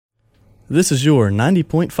This is your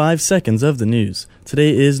 90.5 seconds of the news.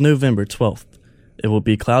 Today is November 12th. It will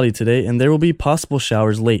be cloudy today and there will be possible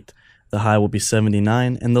showers late. The high will be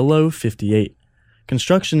 79 and the low 58.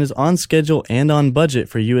 Construction is on schedule and on budget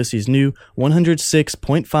for USC's new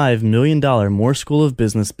 $106.5 million Moore School of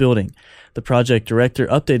Business building. The project director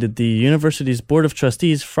updated the university's Board of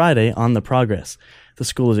Trustees Friday on the progress. The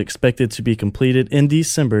school is expected to be completed in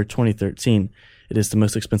December 2013. It is the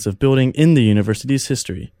most expensive building in the university's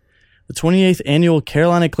history. The 28th annual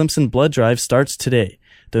Carolina Clemson Blood Drive starts today.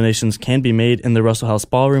 Donations can be made in the Russell House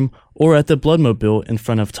Ballroom or at the Bloodmobile in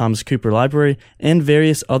front of Thomas Cooper Library and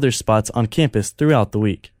various other spots on campus throughout the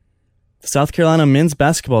week. The South Carolina men's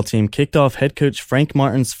basketball team kicked off head coach Frank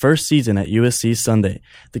Martin's first season at USC Sunday.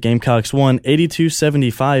 The Gamecocks won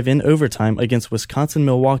 82-75 in overtime against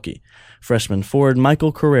Wisconsin-Milwaukee. Freshman forward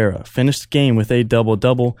Michael Carrera finished the game with a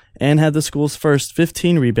double-double and had the school's first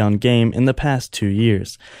 15-rebound game in the past 2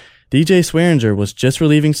 years. DJ Swearinger was just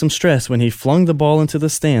relieving some stress when he flung the ball into the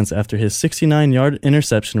stands after his 69-yard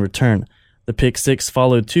interception return. The pick six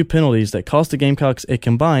followed 2 penalties that cost the Gamecocks a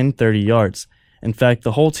combined 30 yards. In fact,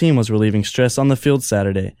 the whole team was relieving stress on the field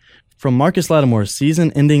Saturday. From Marcus Lattimore's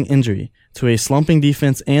season-ending injury to a slumping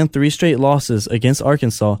defense and 3 straight losses against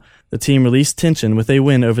Arkansas, the team released tension with a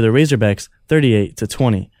win over the Razorbacks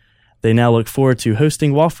 38-20. They now look forward to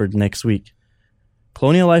hosting Wofford next week.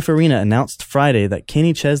 Colonial Life Arena announced Friday that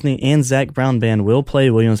Kenny Chesney and Zach Brown Band will play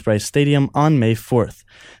Williams-Brice Stadium on May 4th.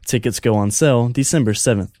 Tickets go on sale December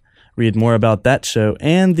 7th. Read more about that show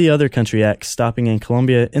and the other country acts stopping in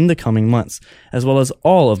Columbia in the coming months, as well as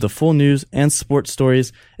all of the full news and sports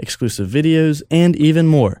stories, exclusive videos, and even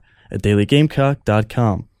more at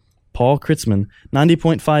dailygamecock.com. Paul Kritzman,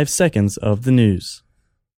 90.5 seconds of the news.